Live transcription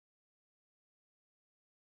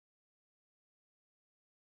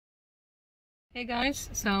Hey guys,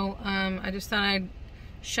 so I just thought I'd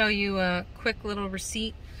show you a quick little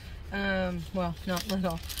receipt, well, not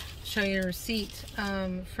little, show you a receipt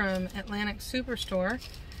from Atlantic Superstore.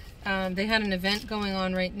 They had an event going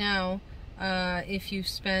on right now. If you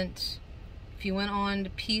went on to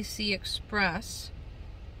PC Express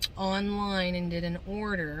online and did an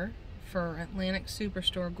order for Atlantic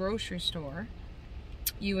Superstore grocery store,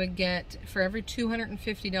 you would get, for every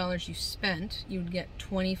 $250 you spent, you would get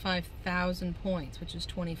 25,000 points, which is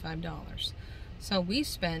 $25. So we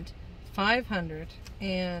spent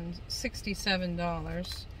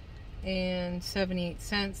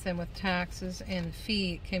 $567.78, then with taxes and the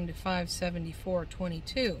fee, it came to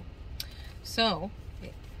 $574.22. So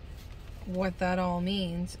what that all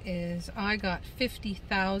means is I got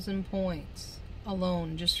 50,000 points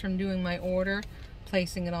alone just from doing my order,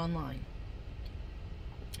 placing it online.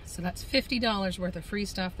 So that's $50 worth of free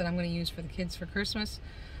stuff that I'm going to use for the kids for Christmas.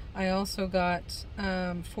 I also got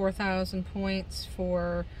 4,000 points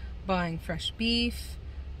for buying fresh beef,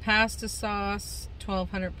 pasta sauce,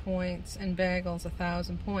 1,200 points, and bagels,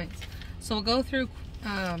 1,000 points. So we'll go through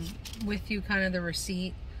with you kind of the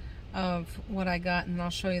receipt of what I got, and I'll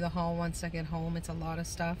show you the haul once I get home. It's a lot of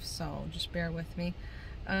stuff, so just bear with me.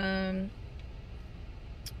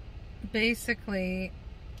 Basically,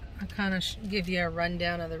 I'll kind of give you a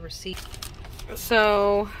rundown of the receipt.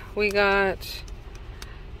 So we got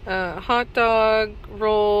hot dog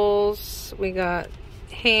rolls, we got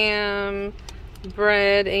ham,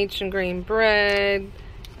 bread, ancient grain bread,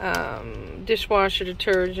 dishwasher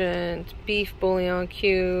detergent, beef bouillon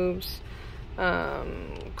cubes,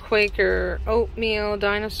 Quaker oatmeal,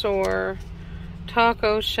 dinosaur,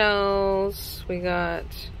 taco shells, we got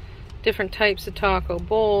different types of taco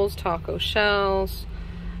bowls, taco shells,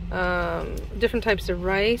 different types of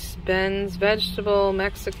rice, Ben's, vegetable,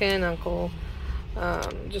 Mexican, Uncle,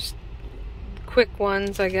 just quick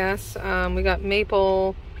ones, I guess. We got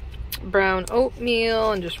maple brown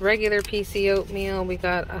oatmeal and just regular PC oatmeal. We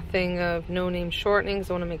got a thing of no-name shortenings.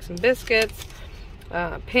 I want to make some biscuits.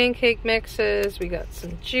 Pancake mixes. We got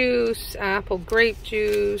some juice, apple grape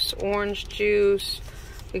juice, orange juice.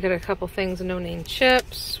 We got a couple things of no-name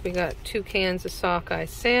chips. We got 2 cans of sockeye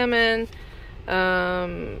salmon.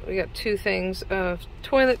 We got 2 things of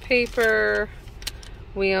toilet paper.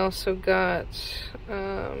 We also got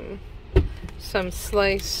some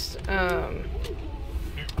sliced, let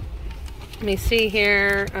me see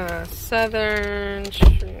here, Southern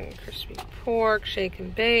crispy pork, shake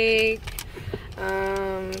and bake,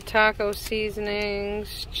 taco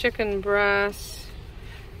seasonings, chicken breast,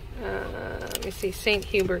 let me see, St.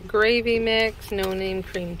 Hubert gravy mix, no-name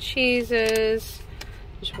cream cheeses.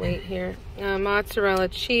 Just wait here. Mozzarella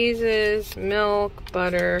cheeses, milk,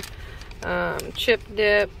 butter, chip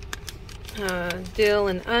dip, dill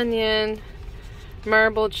and onion,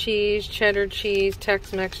 marble cheese, cheddar cheese,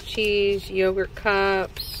 Tex-Mex cheese, yogurt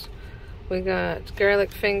cups. We got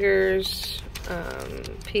garlic fingers,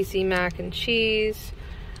 PC mac and cheese,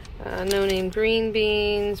 no-name green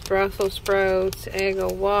beans, Brussels sprouts,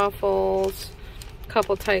 Eggo waffles,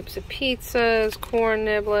 couple types of pizzas, corn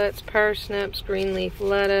niblets, parsnips, green leaf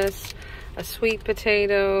lettuce, a sweet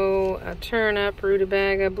potato, a turnip,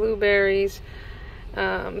 rutabaga, blueberries,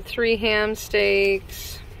 3 ham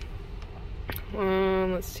steaks,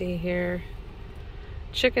 let's see here,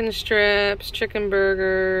 chicken strips, chicken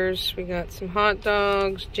burgers, we got some hot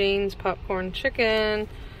dogs, Jane's popcorn chicken,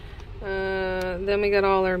 then we got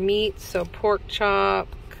all our meats, so pork chops,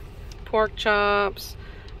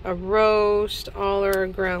 a roast, all our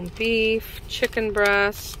ground beef, chicken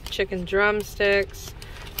breast, chicken drumsticks,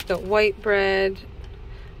 got white bread.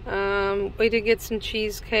 We did get some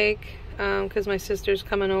cheesecake because my sister's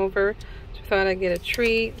coming over, so I thought I'd get a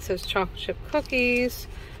treat. It says chocolate chip cookies.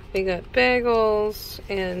 We got bagels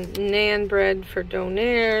and naan bread for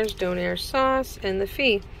donair sauce, and the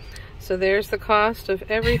fee. So there's the cost of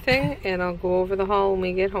everything, and I'll go over the haul when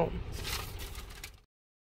we get home.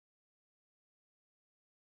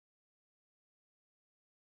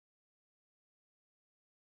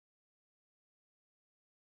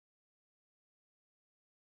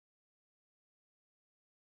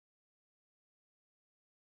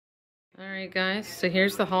 Alright guys, so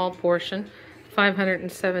here's the haul portion,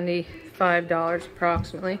 $575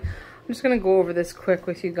 approximately. I'm just going to go over this quick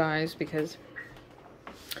with you guys because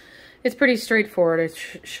it's pretty straightforward. I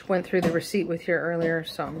went through the receipt with you earlier,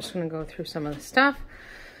 so I'm just going to go through some of the stuff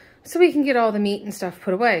so we can get all the meat and stuff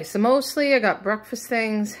put away. So mostly I got breakfast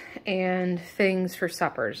things and things for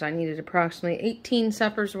suppers. I needed approximately 18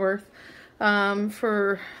 suppers worth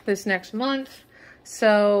for this next month.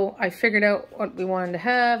 So I figured out what we wanted to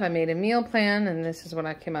have. I made a meal plan, and this is what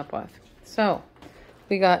I came up with. So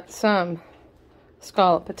we got some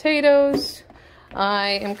scalloped potatoes.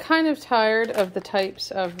 I am kind of tired of the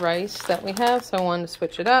types of rice that we have, so I wanted to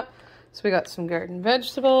switch it up. So we got some garden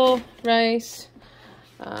vegetable rice.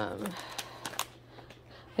 I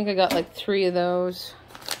think I got like 3 of those.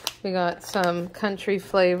 We got some country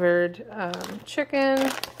flavored chicken.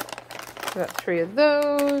 We got 3 of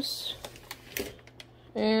those.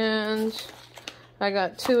 And I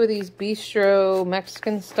got 2 of these bistro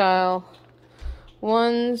Mexican style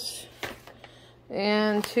ones.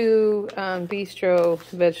 And 2 bistro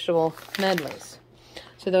vegetable medleys.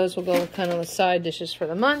 So those will go kind of the side dishes for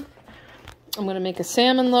the month. I'm going to make a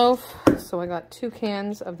salmon loaf. So I got 2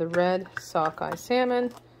 cans of the red sockeye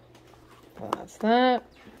salmon. That's that.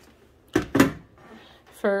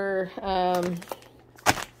 For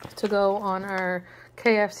to go on our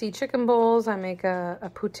KFC chicken bowls, I make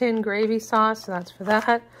a poutine gravy sauce. So that's for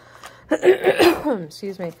that.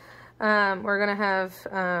 Excuse me. We're going to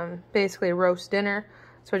have basically a roast dinner.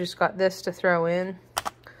 So I just got this to throw in.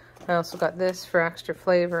 I also got this for extra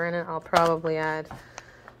flavor in it. I'll probably add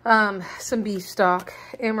some beef stock.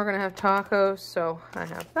 And we're going to have tacos. So I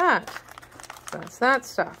have that. So that's that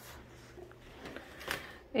stuff.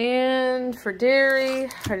 And for dairy,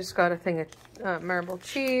 I just got a thing of marble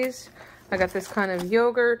cheese. I got this kind of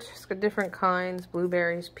yogurt. It's got different kinds.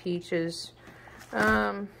 Blueberries, peaches,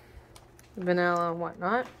 vanilla, and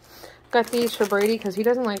whatnot. Got these for Brady because he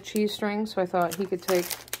doesn't like cheese strings, so I thought he could take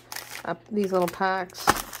these little packs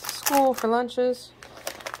to school for lunches.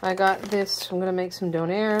 I got this. I'm going to make some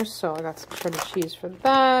donaires, so I got some shredded cheese for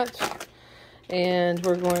that. And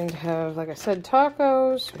we're going to have, like I said,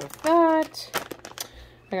 tacos with that.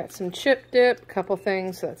 I got some chip dip, a couple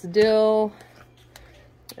things. So that's dill,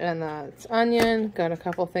 and that's onion. Got a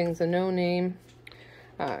couple things of no name.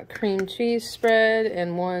 Cream cheese spread,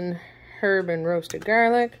 and 1 herb and roasted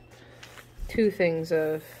garlic. 2 things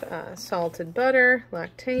of salted butter,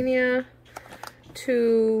 Lactania,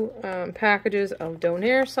 2 packages of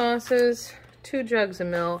donaire sauces, 2 jugs of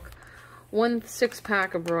milk, 1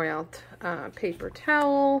 6-pack of Royale paper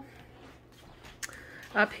towel.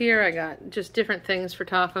 Up here I got just different things for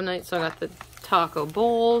taco night. So I got the taco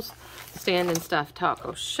bowls, stand and stuffed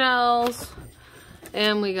taco shells,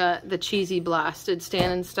 and we got the cheesy blasted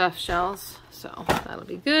stand and stuffed shells. So that'll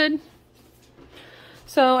be good.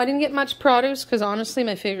 So I didn't get much produce because honestly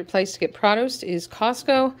my favorite place to get produce is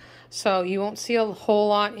Costco. So you won't see a whole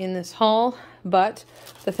lot in this haul. But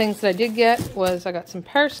the things that I did get was I got some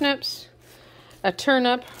parsnips, a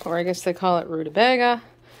turnip, or I guess they call it rutabaga,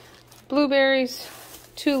 blueberries,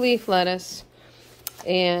 2 leaf lettuce,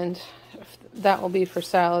 and that will be for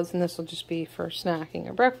salads, and this will just be for snacking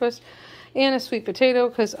or breakfast, and a sweet potato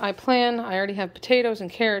because I already have potatoes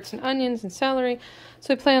and carrots and onions and celery,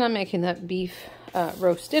 so I plan on making that beef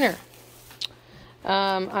roast dinner.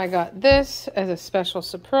 I got this as a special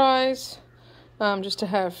surprise, just to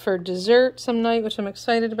have for dessert some night, which I'm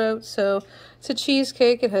excited about. So it's a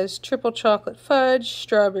cheesecake. It has triple chocolate fudge,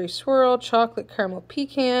 strawberry swirl, chocolate caramel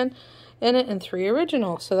pecan in it, and 3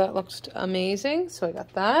 original. So that looks amazing. So I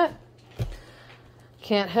got that.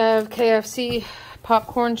 Can't have KFC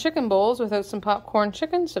popcorn chicken bowls without some popcorn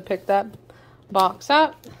chicken, so pick that box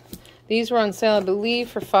up. These were on sale, I believe,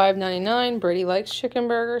 for $5.99. Brady likes chicken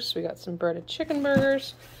burgers, so we got some breaded chicken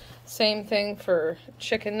burgers. Same thing for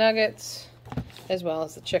chicken nuggets, as well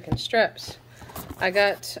as the chicken strips. I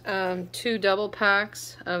got 2 double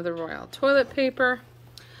packs of the Royale toilet paper.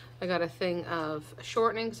 I got a thing of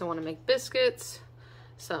shortening because I want to make biscuits.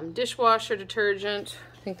 Some dishwasher detergent.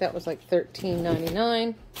 I think that was like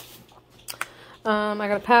 $13.99. I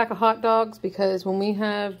got a pack of hot dogs because when we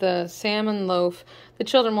have the salmon loaf, the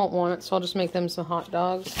children won't want it, so I'll just make them some hot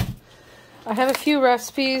dogs. I have a few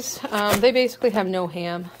recipes. They basically have no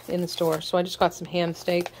ham in the store, so I just got some ham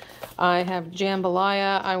steak. I have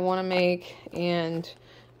jambalaya I want to make, and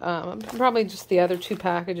probably just the other 2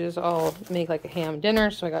 packages I'll make like a ham dinner,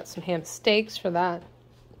 so I got some ham steaks for that.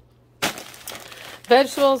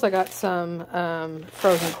 Vegetables, I got some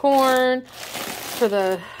frozen corn. For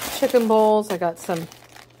the chicken bowls, I got some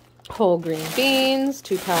whole green beans,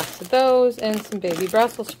 2 packs of those, and some baby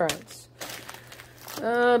Brussels sprouts.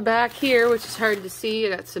 Back here, which is hard to see,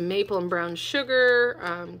 I got some maple and brown sugar,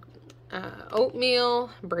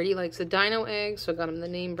 oatmeal. Brady likes a dino egg, so I got him the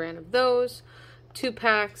name brand of those. 2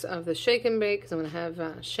 packs of the shake and bake, because I'm going to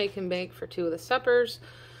have shake and bake for 2 of the suppers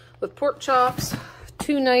with pork chops.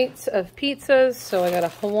 2 nights of pizzas, so I got a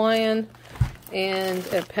Hawaiian and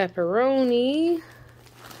a pepperoni,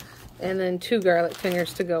 and then 2 garlic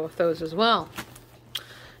fingers to go with those as well.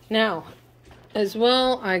 Now, As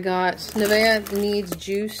well, I got, Nevaeh needs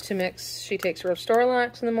juice to mix. She takes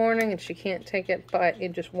Superstore in the morning and she can't take it, but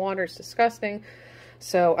it just water's disgusting.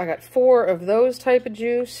 So I got 4 of those type of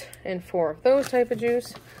juice and 4 of those type of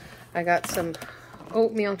juice. I got some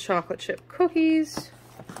oatmeal chocolate chip cookies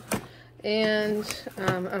and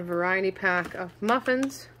a variety pack of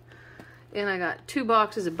muffins. And I got 2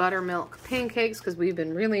 boxes of buttermilk pancakes because we've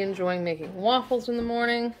been really enjoying making waffles in the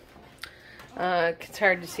morning. It's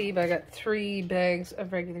hard to see, but I got 3 bags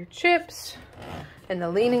of regular chips and the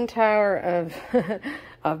Leaning Tower of,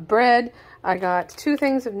 of bread. I got 2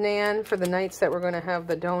 things of naan for the nights that we're going to have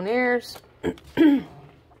the donaires.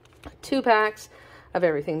 2 packs of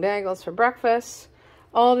everything bagels for breakfast.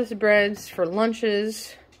 All this breads for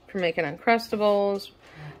lunches, for making Uncrustables.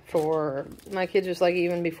 For my kids, just like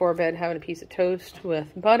even before bed, having a piece of toast with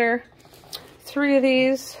butter. 3 of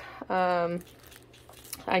these. I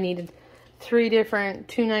needed 3 different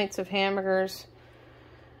 2 nights of hamburgers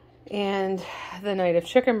and the night of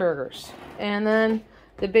chicken burgers. And then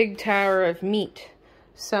the big tower of meat.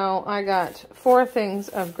 So I got 4 things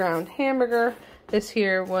of ground hamburger. This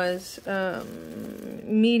here was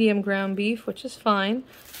medium ground beef, which is fine.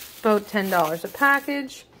 About $10 a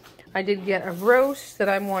package. I did get a roast that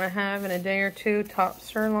I want to have in a day or 2, top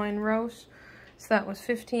sirloin roast. So that was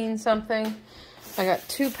 15 something. I got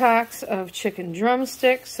 2 packs of chicken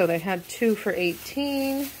drumsticks, so they had 2 for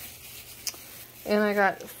 18. And I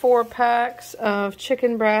got 4 packs of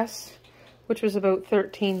chicken breasts, which was about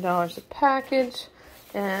 $13 a package.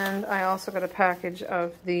 And I also got a package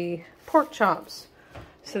of the pork chops.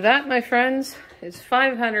 So that, my friends, is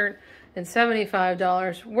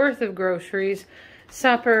 $575 worth of groceries,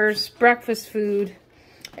 suppers, breakfast food,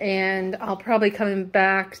 and I'll probably come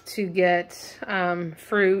back to get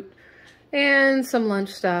fruit and some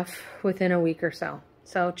lunch stuff within a week or so.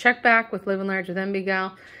 So check back with Living Large with MB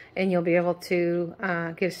Gal, and you'll be able to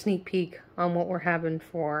get a sneak peek on what we're having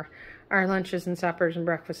for our lunches and suppers and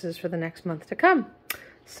breakfasts for the next month to come.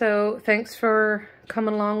 So thanks for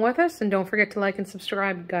coming along with us, and don't forget to like and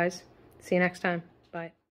subscribe, guys. See you next time.